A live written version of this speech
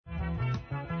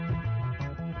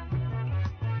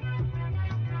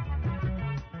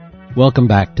Welcome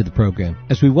back to the program.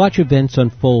 As we watch events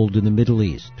unfold in the Middle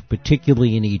East,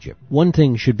 particularly in Egypt, one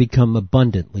thing should become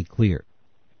abundantly clear: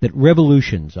 that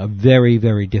revolutions are very,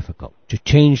 very difficult. To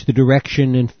change the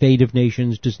direction and fate of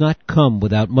nations does not come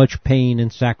without much pain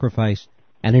and sacrifice,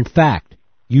 and in fact,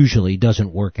 usually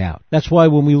doesn't work out. That's why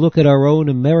when we look at our own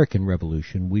American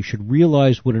Revolution, we should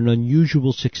realize what an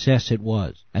unusual success it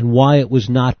was, and why it was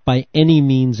not by any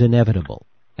means inevitable,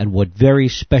 and what very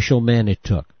special men it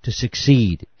took to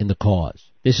succeed in the cause.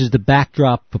 This is the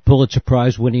backdrop for Pulitzer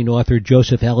Prize-winning author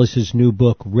Joseph Ellis's new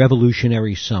book,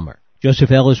 Revolutionary Summer. Joseph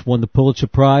Ellis won the Pulitzer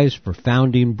Prize for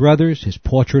Founding Brothers, his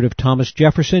portrait of Thomas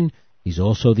Jefferson. He's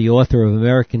also the author of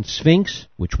American Sphinx,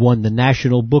 which won the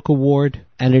National Book Award.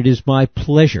 And it is my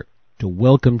pleasure to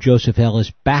welcome Joseph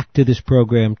Ellis back to this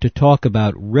program to talk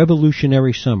about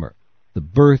Revolutionary Summer, the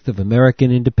birth of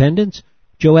American independence.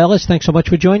 Joe Ellis, thanks so much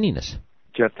for joining us.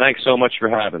 Jeff, thanks so much for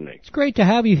having me. It's great to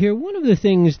have you here. One of the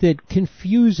things that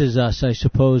confuses us, I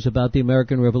suppose, about the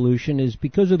American Revolution is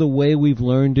because of the way we've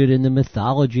learned it and the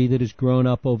mythology that has grown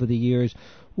up over the years.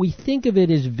 We think of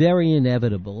it as very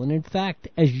inevitable. And in fact,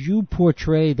 as you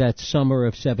portray that summer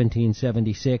of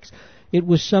 1776, it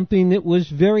was something that was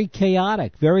very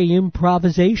chaotic, very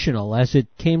improvisational as it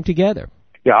came together.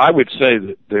 Yeah, I would say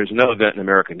that there's no event in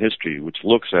American history which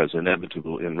looks as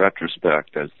inevitable in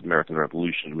retrospect as the American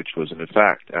Revolution, which was, in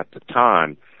fact, at the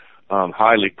time,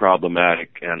 highly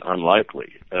problematic and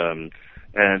unlikely.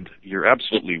 And you're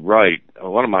absolutely right.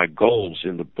 One of my goals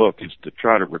in the book is to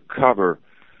try to recover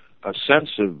a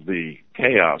sense of the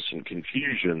chaos and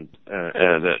confusion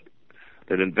that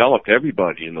enveloped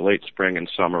everybody in the late spring and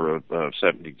summer of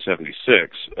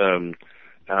 1776.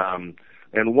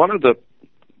 And one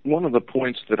of the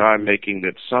points that I'm making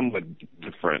that's somewhat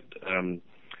different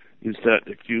is that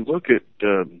if you look at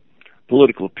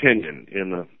political opinion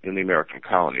in the American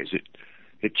colonies,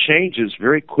 it changes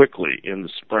very quickly in the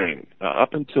spring.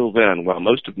 Up until then, while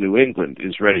most of New England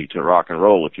is ready to rock and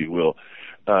roll, if you will,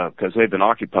 because they've been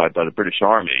occupied by the British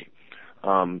Army,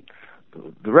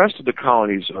 the rest of the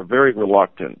colonies are very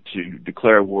reluctant to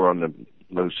declare war on the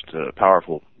most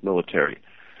powerful military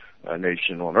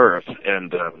nation on earth,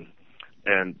 and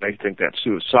they think that's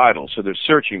suicidal. So they're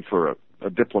searching for a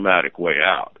diplomatic way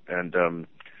out. And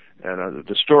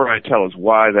the story I tell is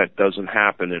why that doesn't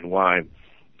happen and why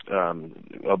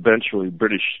eventually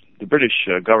the British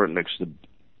government makes the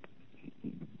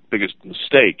biggest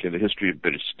mistake in the history of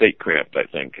British statecraft, I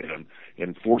think,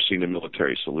 in forcing a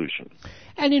military solution.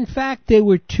 And in fact, there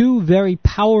were two very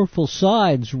powerful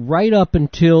sides right up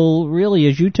until, really,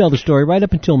 as you tell the story, right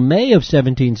up until May of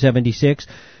 1776.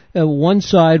 One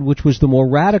side, which was the more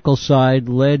radical side,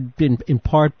 led in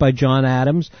part by John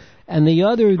Adams, and the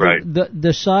other, right,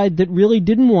 the side that really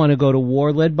didn't want to go to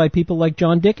war, led by people like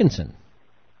John Dickinson.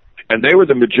 And they were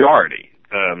the majority.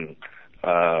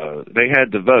 They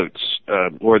had the votes,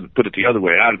 or to put it the other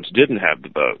way, Adams didn't have the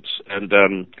votes.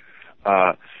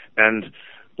 And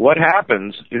what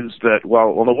happens is that,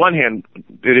 well, on the one hand,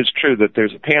 it is true that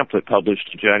there's a pamphlet published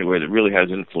in January that really has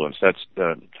influence. That's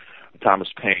Thomas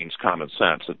Paine's Common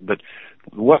Sense. But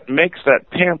what makes that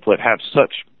pamphlet have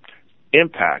such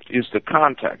impact is the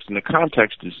context. And the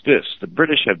context is this: the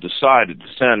British have decided to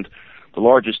send the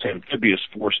largest amphibious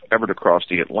force ever to cross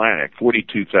the Atlantic,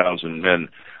 42,000 men,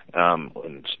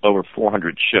 and over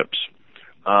 400 ships,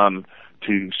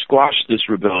 to squash this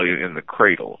rebellion in the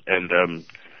cradle. And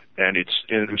it's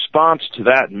in response to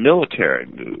that military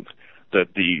move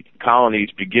that the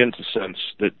colonies begin to sense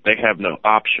that they have no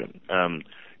option.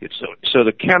 So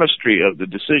the chemistry of the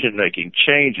decision-making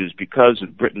changes because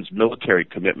of Britain's military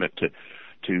commitment to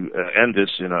end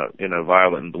this in a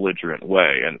violent and belligerent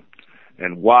way.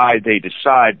 And why they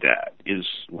decide that is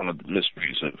one of the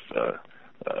mysteries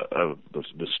of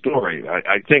the story.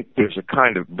 I think there's a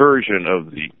kind of version of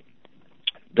the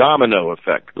domino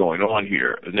effect going on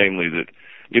here, namely that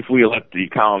if we let the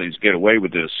colonies get away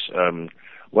with this,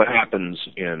 what happens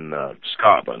in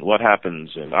Scotland, what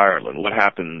happens in Ireland, what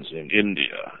happens in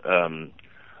India.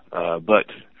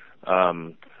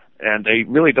 And they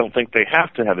really don't think they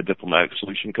have to have a diplomatic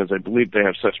solution because they believe they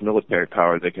have such military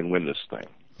power they can win this thing.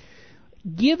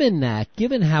 Given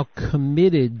how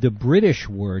committed the British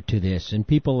were to this, and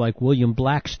people like William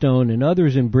Blackstone and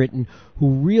others in Britain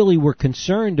who really were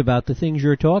concerned about the things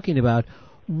you're talking about,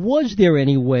 was there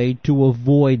any way to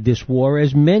avoid this war,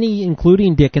 as many,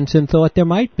 including Dickinson, thought there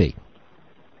might be?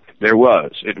 There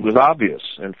was. It was obvious,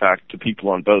 in fact, to people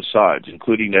on both sides,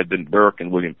 including Edmund Burke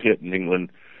and William Pitt in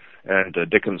England, and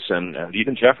Dickinson, and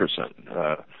even Jefferson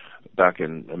back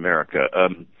in America.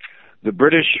 the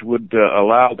British would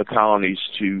allow the colonies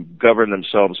to govern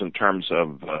themselves in terms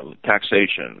of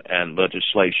taxation and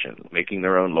legislation, making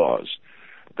their own laws.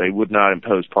 They would not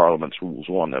impose Parliament's rules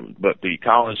on them, but the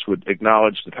colonists would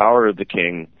acknowledge the power of the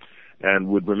king and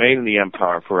would remain in the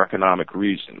empire for economic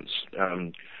reasons.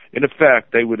 In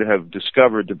effect, they would have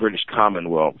discovered the British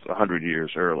Commonwealth 100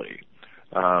 years early.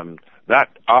 That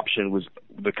option was,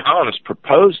 the colonists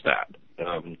proposed that,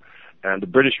 and the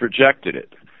British rejected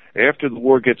it. After the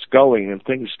war gets going and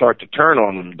things start to turn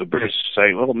on them, the British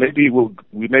say, well, maybe we'll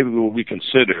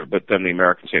reconsider, but then the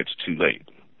Americans say it's too late.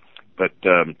 But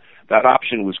that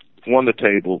option was on the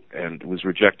table and was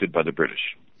rejected by the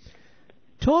British.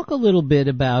 Talk a little bit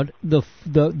about the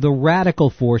radical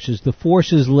forces, the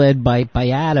forces led by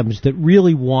Adams that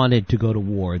really wanted to go to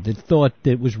war, that thought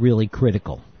that it was really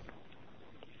critical.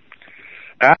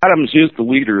 Adams is the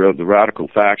leader of the radical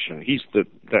faction. He's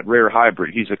that rare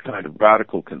hybrid. He's a kind of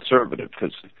radical conservative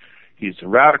because he's a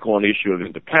radical on the issue of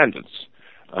independence,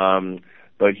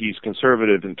 but he's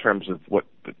conservative in terms of what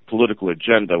the political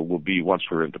agenda will be once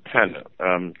we're independent.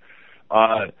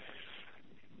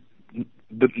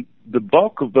 The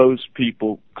bulk of those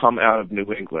people come out of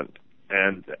New England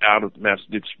and out of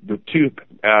Massachusetts. The two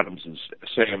Adamses,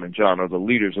 Sam and John, are the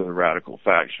leaders of the radical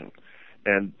faction.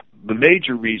 And the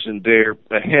major reason they're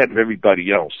ahead of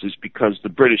everybody else is because the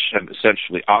British have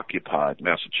essentially occupied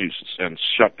Massachusetts and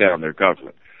shut down their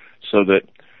government, so that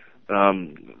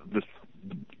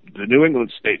the New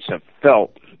England states have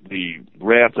felt the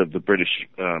wrath of the British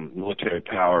military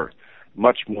power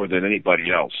much more than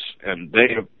anybody else. And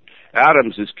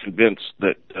Adams is convinced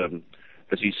that,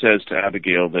 as he says to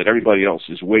Abigail, that everybody else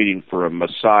is waiting for a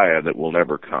messiah that will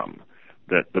never come,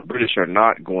 that the British are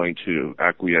not going to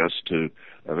acquiesce to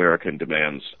American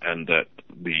demands, and that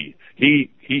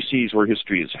he sees where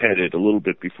history is headed a little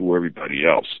bit before everybody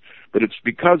else. But it's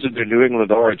because of their New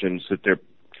England origins that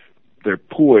they're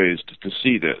poised to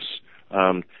see this,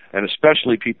 and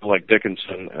especially people like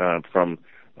Dickinson from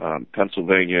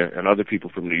Pennsylvania and other people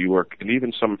from New York and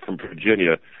even some from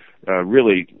Virginia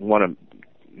really want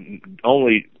to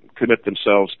only commit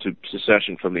themselves to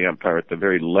secession from the empire at the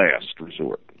very last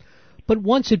resort. But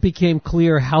once it became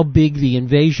clear how big the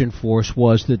invasion force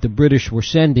was that the British were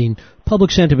sending,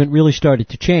 public sentiment really started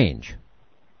to change.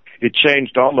 It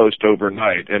changed almost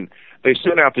overnight, and they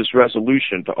sent out this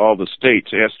resolution to all the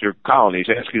states, asked their colonies,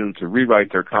 asking them to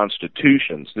rewrite their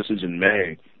constitutions. This is in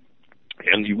May.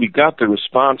 And we got the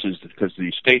responses because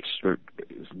the states, or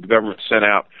the government sent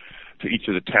out to each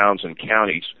of the towns and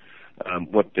counties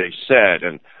what they said,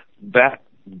 and that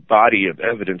body of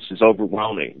evidence is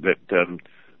overwhelming, that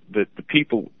the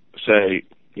people say,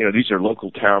 you know, these are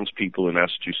local townspeople in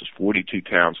Massachusetts, 42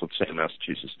 towns, let's say, in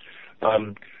Massachusetts.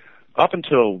 Up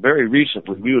until very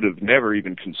recently, we would have never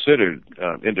even considered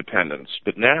independence,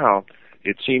 but now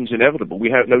it seems inevitable. We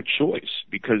have no choice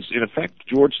because, in effect,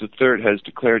 George III has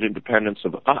declared independence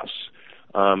of us,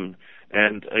 and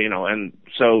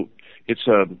so it's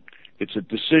a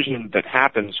decision that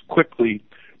happens quickly.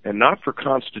 And not for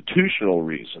constitutional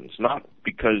reasons, not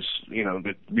because,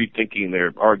 they're rethinking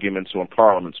their arguments on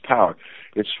Parliament's power.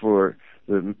 It's for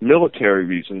the military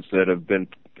reasons that have been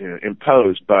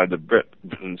imposed by the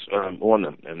Britons on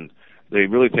them, and they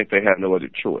really think they have no other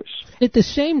choice. At the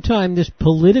same time this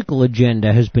political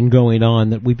agenda has been going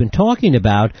on that we've been talking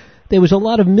about, there was a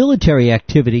lot of military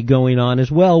activity going on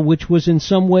as well, which was in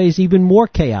some ways even more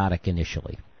chaotic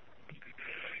initially.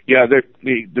 Yeah,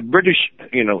 the British,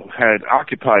 had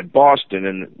occupied Boston,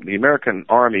 and the American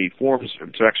Army forms,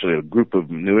 it's actually a group of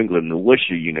New England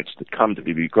militia units that come to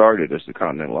be regarded as the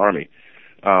Continental Army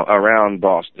around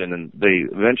Boston, and they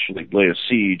eventually lay a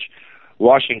siege.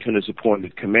 Washington is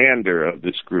appointed commander of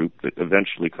this group that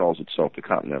eventually calls itself the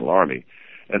Continental Army.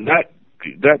 And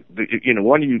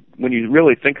when you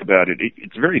really think about it,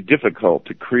 it's very difficult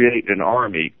to create an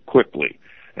army quickly.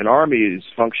 An army is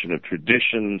a function of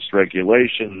traditions,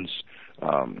 regulations,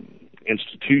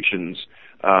 institutions.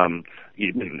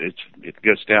 It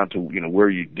gets down to where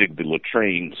you dig the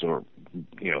latrines, or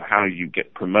how you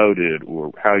get promoted,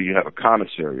 or how you have a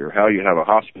commissary, or how you have a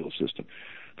hospital system.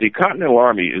 The Continental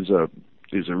Army is a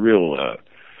real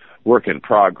work in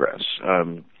progress.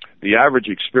 The average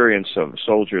experience of a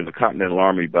soldier in the Continental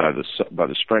Army by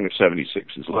the spring of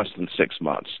 '76 is less than 6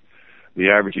 months. The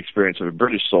average experience of a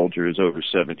British soldier is over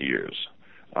 7 years.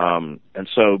 And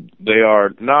so they are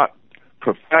not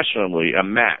professionally a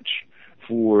match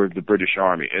for the British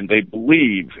Army. And they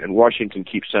believe, and Washington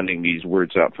keeps sending these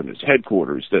words out from his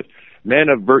headquarters, that men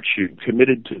of virtue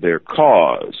committed to their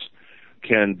cause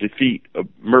can defeat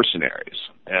mercenaries.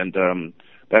 And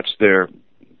that's their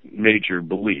major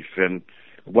belief. And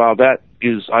while that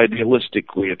is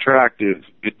idealistically attractive,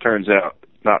 it turns out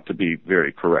not to be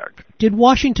very correct. Did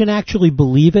Washington actually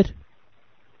believe it?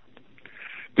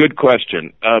 Good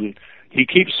question. He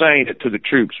keeps saying it to the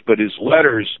troops, but his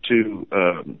letters to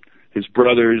his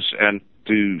brothers and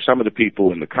to some of the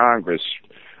people in the Congress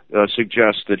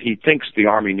suggest that he thinks the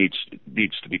Army needs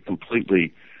to be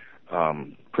completely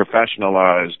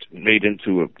professionalized, made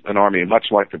into an army much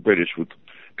like the British, with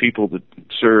people that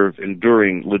serve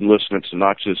enduring enlistments and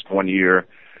not just 1 year.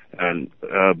 And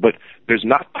but there's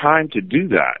not time to do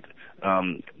that.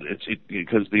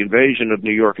 Because the invasion of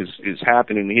New York is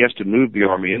happening. He has to move the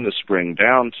Army in the spring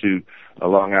down to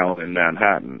Long Island and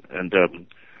Manhattan. And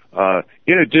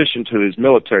in addition to his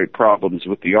military problems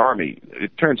with the Army,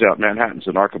 it turns out Manhattan's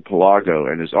an archipelago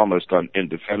and is almost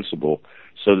indefensible,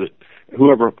 so that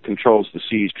whoever controls the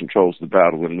seas controls the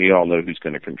battle, and we all know who's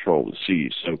going to control the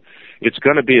seas. So it's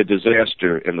going to be a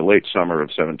disaster in the late summer of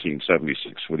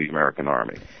 1776 for the American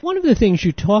Army. One of the things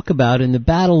you talk about in the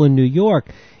battle in New York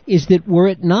is that were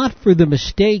it not for the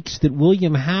mistakes that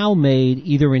William Howe made,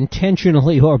 either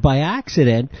intentionally or by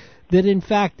accident, that in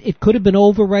fact it could have been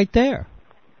over right there.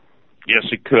 Yes,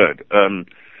 it could.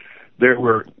 There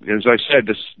were, as I said,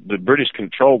 the British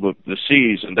controlled the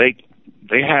seas, and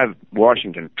they have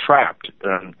Washington trapped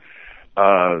on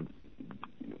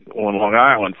Long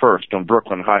Island first, on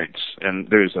Brooklyn Heights, and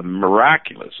there's a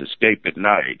miraculous escape at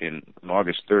night in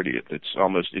August 30th. It's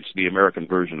the American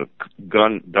version of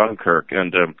Dunkirk,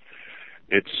 and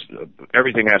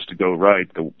everything has to go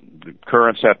right. The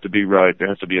currents have to be right. There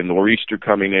has to be a nor'easter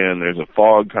coming in. There's a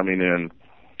fog coming in.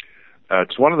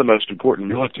 It's one of the most important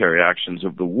military actions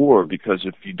of the war, because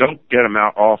if you don't get them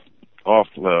out off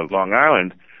Long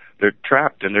Island, they're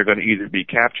trapped and they're going to either be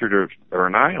captured or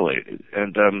annihilated.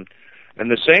 And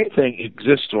the same thing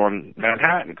exists on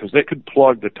Manhattan, because they could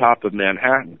plug the top of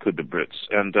Manhattan, could the Brits,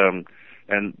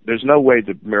 and there's no way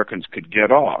the Americans could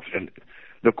get off. And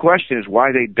the question is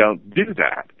why they don't do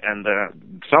that. And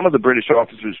some of the British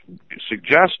officers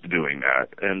suggest doing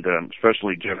that, and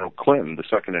especially General Clinton, the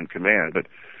second in command. But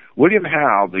William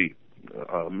Howe, the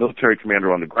military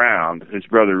commander on the ground, his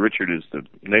brother Richard is the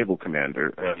naval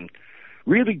commander,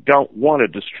 really don't want to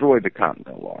destroy the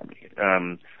Continental Army.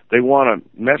 They want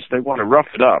to rough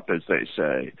it up, as they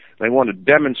say. They want to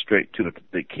demonstrate to it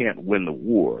that they can't win the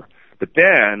war. But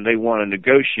then they want to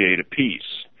negotiate a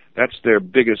peace. That's their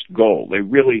biggest goal. They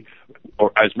really,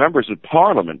 or as members of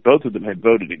Parliament, both of them had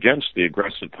voted against the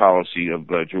aggressive policy of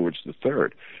George III.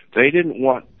 They didn't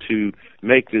want to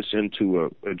make this into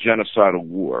a genocidal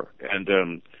war,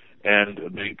 and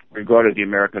they regarded the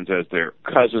Americans as their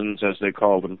cousins, as they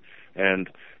called them, and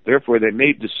therefore they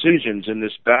made decisions in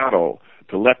this battle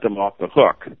to let them off the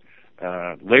hook.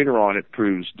 Later on, it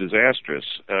proves disastrous,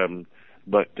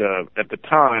 but at the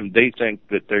time, they think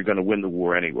that they're going to win the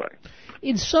war anyway.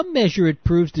 In some measure, it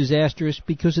proves disastrous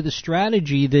because of the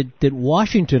strategy that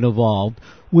Washington evolved,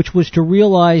 which was to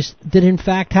realize that, in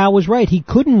fact, Howe was right. He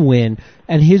couldn't win,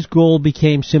 and his goal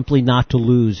became simply not to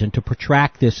lose and to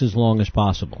protract this as long as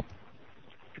possible.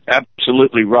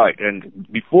 Absolutely right.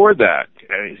 And before that,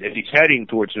 as he's heading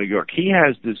towards New York, he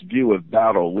has this view of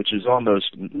battle, which is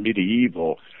almost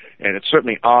medieval, and it's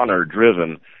certainly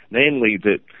honor-driven, namely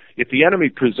that if the enemy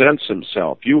presents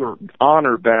himself, you are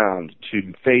honor-bound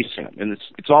to face him. And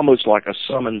it's almost like a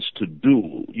summons to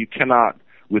duel. You cannot,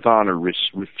 with honor,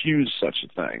 refuse such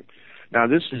a thing. Now,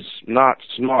 this is not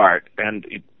smart, and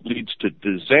it leads to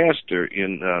disaster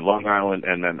in Long Island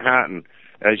and Manhattan,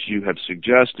 as you have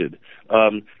suggested.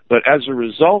 But as a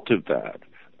result of that,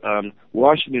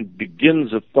 Washington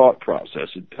begins a thought process.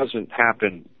 It doesn't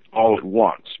happen all at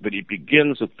once, but he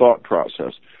begins a thought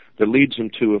process that leads him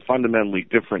to a fundamentally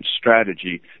different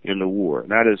strategy in the war.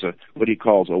 And that is what he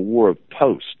calls a war of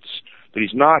posts. That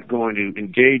he's not going to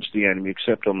engage the enemy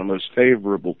except on the most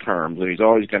favorable terms, and he's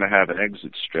always going to have an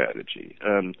exit strategy.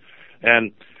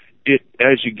 And it,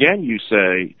 as again you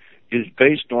say, is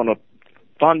based on a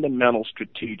fundamental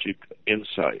strategic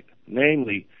insight.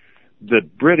 Namely, the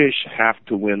British have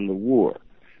to win the war.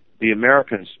 The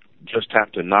Americans just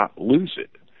have to not lose it.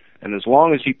 And as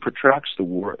long as he protracts the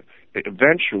war,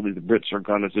 eventually the Brits are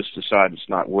going to just decide it's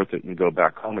not worth it and go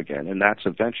back home again, and that's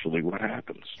eventually what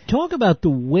happens. Talk about the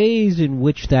ways in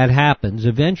which that happens.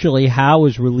 Eventually, Howe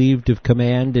is relieved of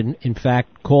command and, in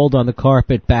fact, called on the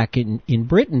carpet back in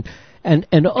Britain, and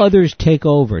others take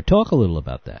over. Talk a little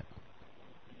about that.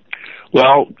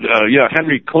 Well,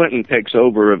 Henry Clinton takes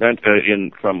over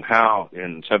from Howe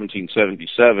in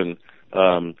 1777.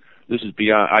 This is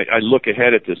beyond. I look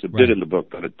ahead at this a bit in the book,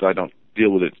 but I don't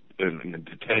deal with it in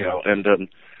detail. And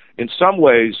in some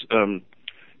ways,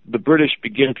 the British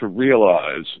begin to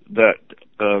realize that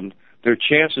their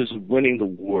chances of winning the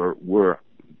war were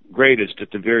greatest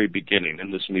at the very beginning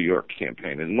in this New York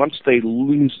campaign. And once they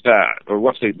lose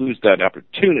that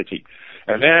opportunity,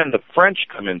 and then the French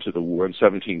come into the war in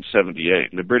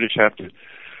 1778, and the British have to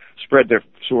spread their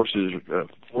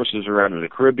forces around in the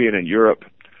Caribbean and Europe,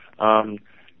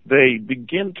 they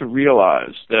begin to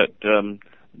realize that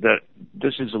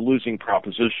this is a losing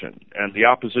proposition, and the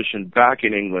opposition back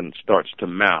in England starts to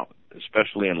mount,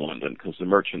 especially in London, because the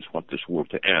merchants want this war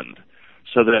to end.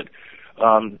 So that,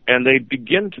 and they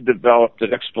begin to develop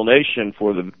the explanation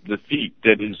for the defeat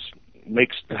that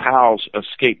makes the Howes a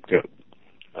scapegoat.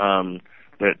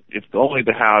 That if only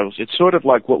the Howes, it's sort of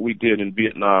like what we did in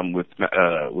Vietnam with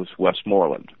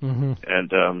Westmoreland, mm-hmm.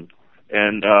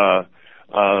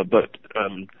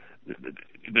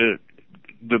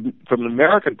 From the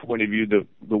American point of view,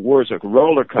 the war is a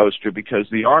roller coaster because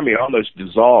the army almost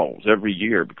dissolves every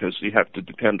year because you have to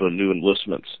depend on new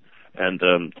enlistments, and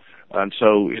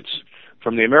so it's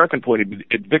from the American point of view,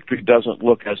 victory doesn't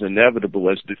look as inevitable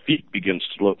as defeat begins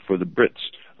to look for the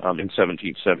Brits in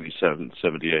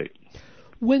 1777-78.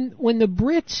 When the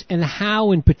Brits, and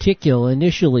Howe in particular,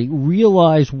 initially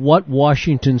realize what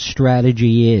Washington's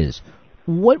strategy is,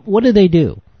 what do they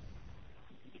do?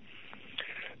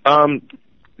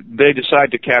 They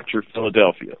decide to capture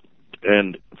Philadelphia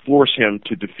and force him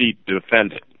to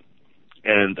defend it.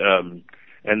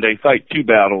 And they fight two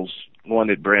battles,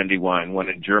 one at Brandywine, one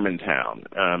at Germantown.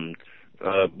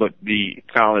 But the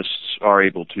colonists are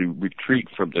able to retreat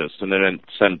from this and then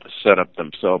set up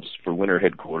themselves for winter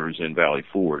headquarters in Valley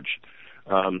Forge.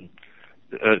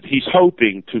 He's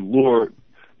hoping to lure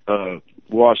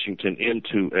Washington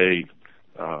into a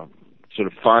sort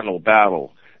of final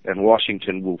battle, and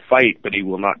Washington will fight, but he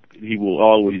will not. He will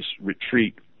always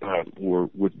retreat or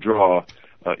withdraw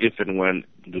if and when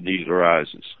the need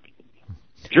arises.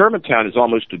 Germantown is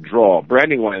almost a draw.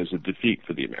 Brandywine is a defeat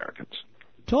for the Americans.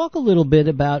 Talk a little bit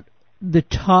about the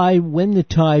tide, when the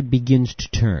tide begins to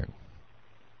turn.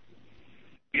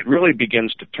 It really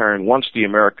begins to turn once the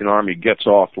American army gets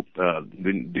off the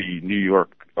New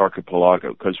York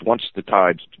archipelago, because once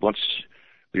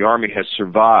the army has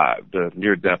survived the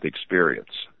near-death experience,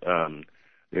 the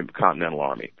Continental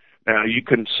Army. Now, you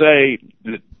can say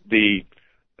that the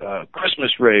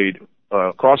Christmas raid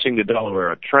crossing the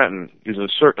Delaware at Trenton is a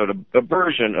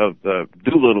version of the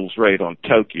Doolittle's raid on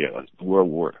Tokyo in World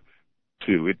War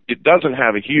II. It doesn't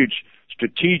have a huge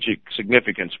strategic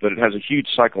significance, but it has a huge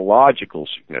psychological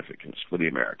significance for the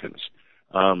Americans.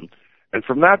 And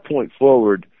from that point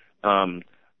forward,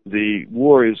 the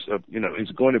war is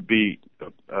going to be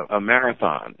a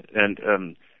marathon, and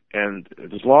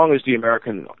as long as the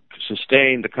Americans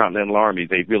sustain the Continental Army,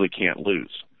 they really can't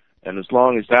lose. And as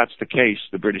long as that's the case,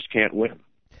 the British can't win.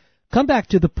 Come back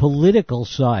to the political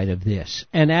side of this.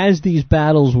 And as these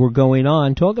battles were going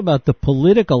on, talk about the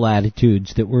political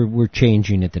attitudes that were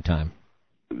changing at the time.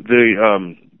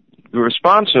 The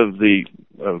response of the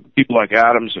people like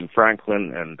Adams and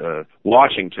Franklin and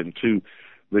Washington to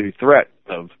the threat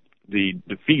of the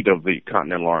defeat of the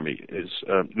Continental Army is,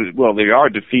 they are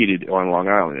defeated on Long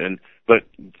Island, but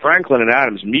Franklin and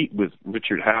Adams meet with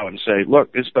Richard Howe and say,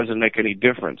 look, this doesn't make any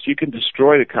difference. You can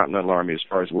destroy the Continental Army as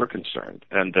far as we're concerned,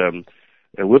 and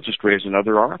we'll just raise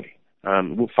another army.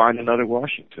 We'll find another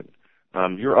Washington.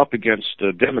 You're up against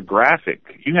a demographic.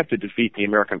 You have to defeat the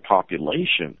American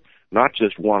population, not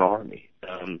just one army.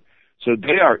 So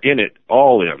they are in it,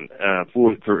 all in,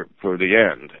 for the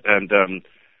end. And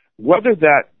whether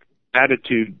that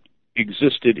attitude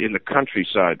existed in the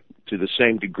countryside to the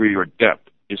same degree or depth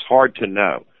is hard to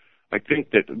know. I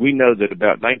think that we know that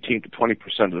about 19 to 20%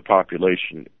 of the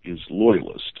population is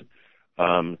loyalist.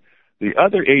 The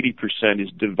other 80%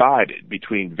 is divided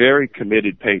between very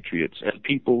committed patriots and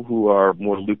people who are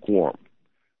more lukewarm.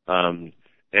 The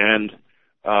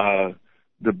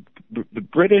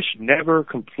British never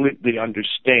completely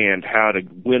understand how to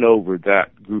win over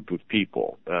that group of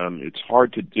people. It's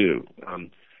hard to do.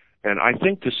 And I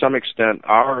think to some extent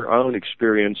our own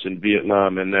experience in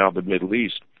Vietnam and now the Middle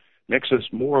East makes us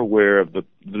more aware of the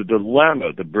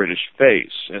dilemma the British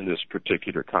face in this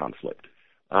particular conflict.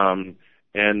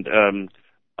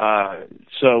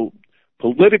 So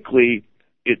politically,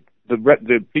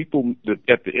 the people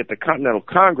at the Continental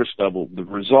Congress level, the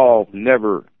resolve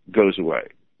never goes away.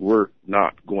 We're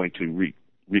not going to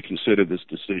reconsider this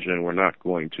decision. We're not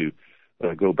going to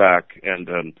go back and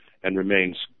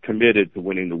remains committed to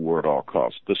winning the war at all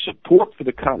costs. The support for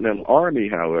the Continental Army,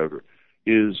 however,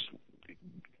 is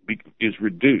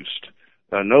reduced.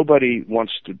 Nobody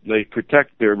wants to. They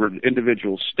protect their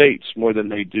individual states more than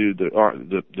they do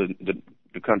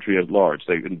the country at large.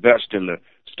 They invest in the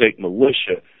state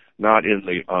militia, not in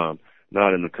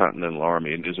not in the Continental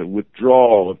Army, and there's a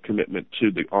withdrawal of commitment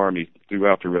to the Army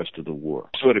throughout the rest of the war.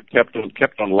 So it kept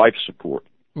on life support.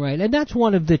 Right, and that's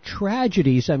one of the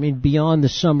tragedies, I mean, beyond the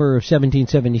summer of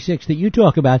 1776 that you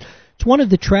talk about. It's one of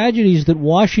the tragedies that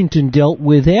Washington dealt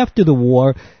with after the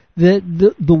war,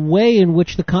 the way in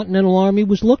which the Continental Army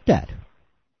was looked at.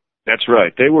 That's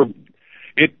right.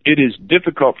 It is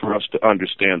difficult for us to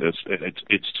understand this.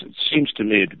 It seems to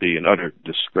me to be an utter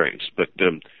disgrace. But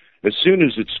as soon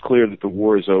as it's clear that the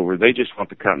war is over, they just want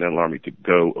the Continental Army to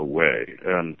go away.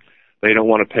 They don't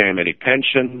want to pay them any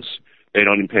pensions. They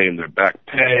don't even pay them their back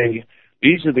pay.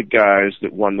 These are the guys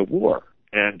that won the war,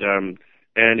 and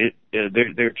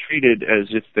they're treated as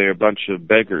if they're a bunch of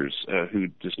beggars who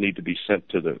just need to be sent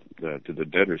to the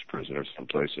debtor's prison or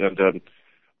someplace.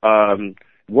 And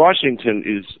Washington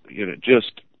is,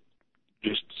 just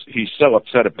he's so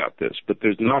upset about this, but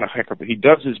there's not a heck of he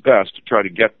does his best to try to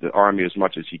get the army as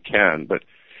much as he can, but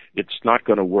it's not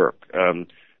going to work.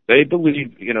 They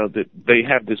believe, that they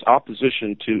have this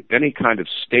opposition to any kind of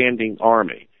standing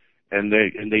army, and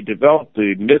they developed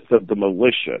the myth of the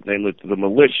militia. Namely, the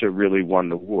militia really won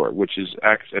the war, which is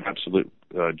an absolute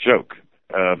joke.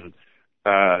 And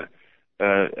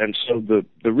so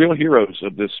the real heroes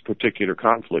of this particular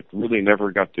conflict really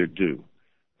never got their due,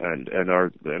 and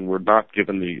were not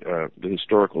given the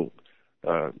historical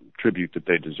tribute that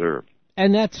they deserve.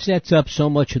 And that sets up so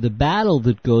much of the battle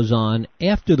that goes on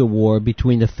after the war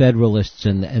between the Federalists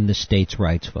and the states'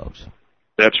 rights folks.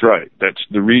 That's right. That's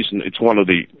the reason. It's one of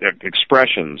the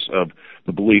expressions of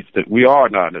the belief that we are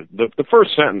not. The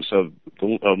first sentence of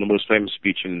the most famous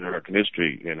speech in American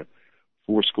history,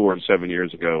 77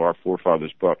 years ago, our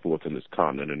forefathers brought forth in this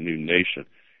continent a new nation,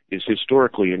 is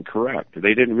historically incorrect.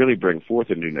 They didn't really bring forth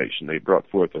a new nation. They brought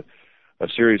forth a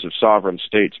series of sovereign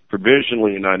states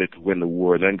provisionally united to win the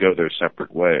war, then go their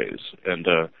separate ways. And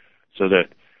so that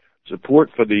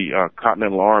support for the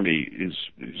Continental Army is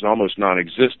almost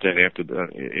non-existent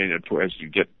as you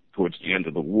get towards the end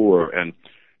of the war, and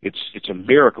it's a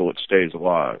miracle it stays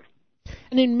alive.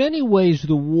 And in many ways,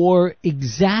 the war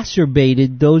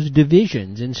exacerbated those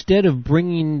divisions. Instead of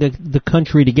bringing the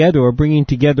country together or bringing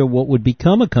together what would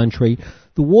become a country,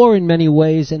 the war in many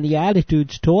ways and the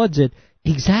attitudes towards it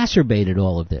exacerbated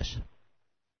all of this.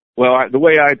 Well, the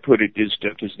way I put it is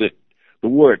that the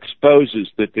war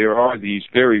exposes that there are these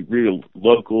very real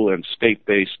local and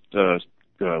state-based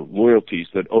loyalties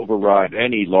that override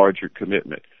any larger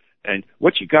commitment. And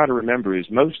what you got to remember is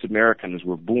most Americans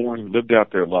were born, lived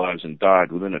out their lives, and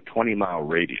died within a 20-mile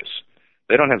radius.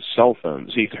 They don't have cell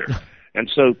phones either. And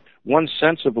so one's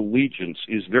sense of allegiance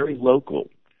is very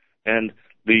local. And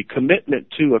the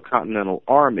commitment to a Continental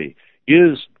Army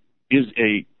is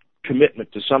a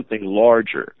commitment to something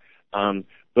larger.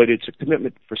 But it's a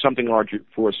commitment for something larger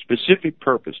for a specific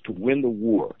purpose, to win the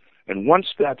war. And once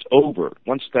that's over,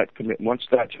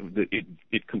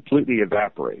 it completely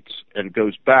evaporates and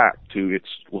goes back to its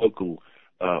local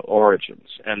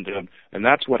origins. And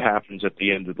that's what happens at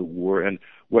the end of the war, and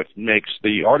what makes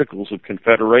the Articles of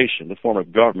Confederation, the form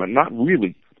of government, not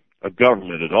really a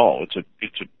government at all.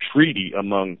 It's a treaty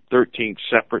among 13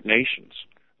 separate nations,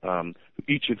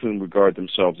 each of whom regard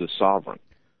themselves as sovereign.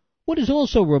 What is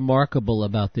also remarkable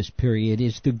about this period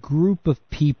is the group of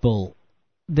people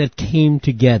that came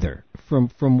together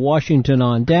from Washington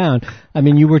on down. I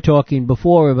mean, you were talking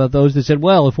before about those that said,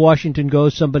 well, if Washington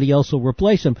goes, somebody else will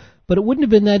replace him. But it wouldn't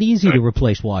have been that easy to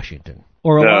replace Washington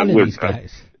or a lot of these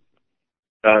guys.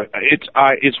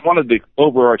 It's one of the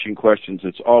overarching questions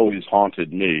that's always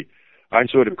haunted me. I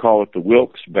sort of call it the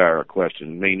Wilkes-Barre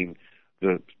question, meaning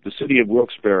the city of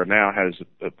Wilkes-Barre now has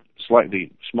a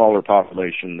slightly smaller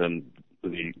population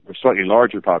or slightly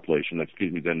larger population,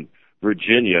 than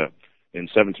Virginia in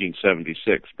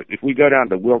 1776. But if we go down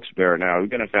to Wilkes-Barre now, we're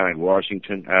going to find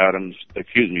Washington,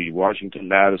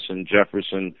 Madison,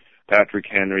 Jefferson, Patrick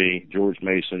Henry, George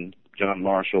Mason, John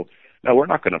Marshall. No, we're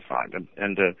not going to find them.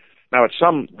 And now at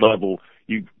some level,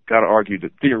 you've got to argue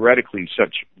that theoretically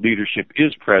such leadership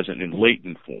is present in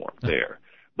latent form there.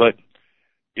 But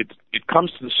it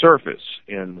comes to the surface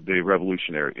in the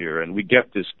Revolutionary era, and we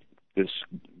get this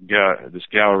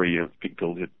gallery of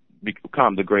people that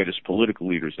become the greatest political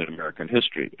leaders in American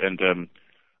history. And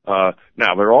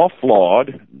now they're all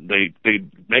flawed. They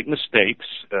make mistakes.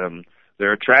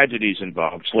 There are tragedies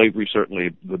involved. Slavery certainly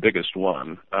the biggest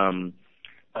one.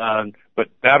 But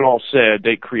that all said,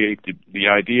 they create the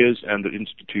ideas and the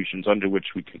institutions under which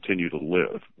we continue to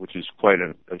live, which is quite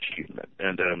an achievement.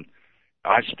 And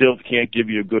I still can't give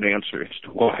you a good answer as to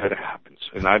why it happens,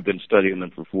 and I've been studying them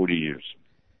for 40 years.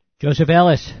 Joseph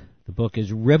Ellis, the book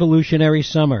is Revolutionary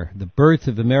Summer, The Birth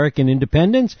of American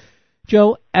Independence.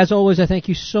 Joe, as always, I thank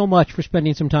you so much for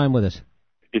spending some time with us.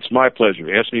 It's my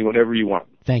pleasure. Ask me whenever you want.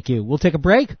 Thank you. We'll take a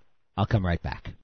break. I'll come right back.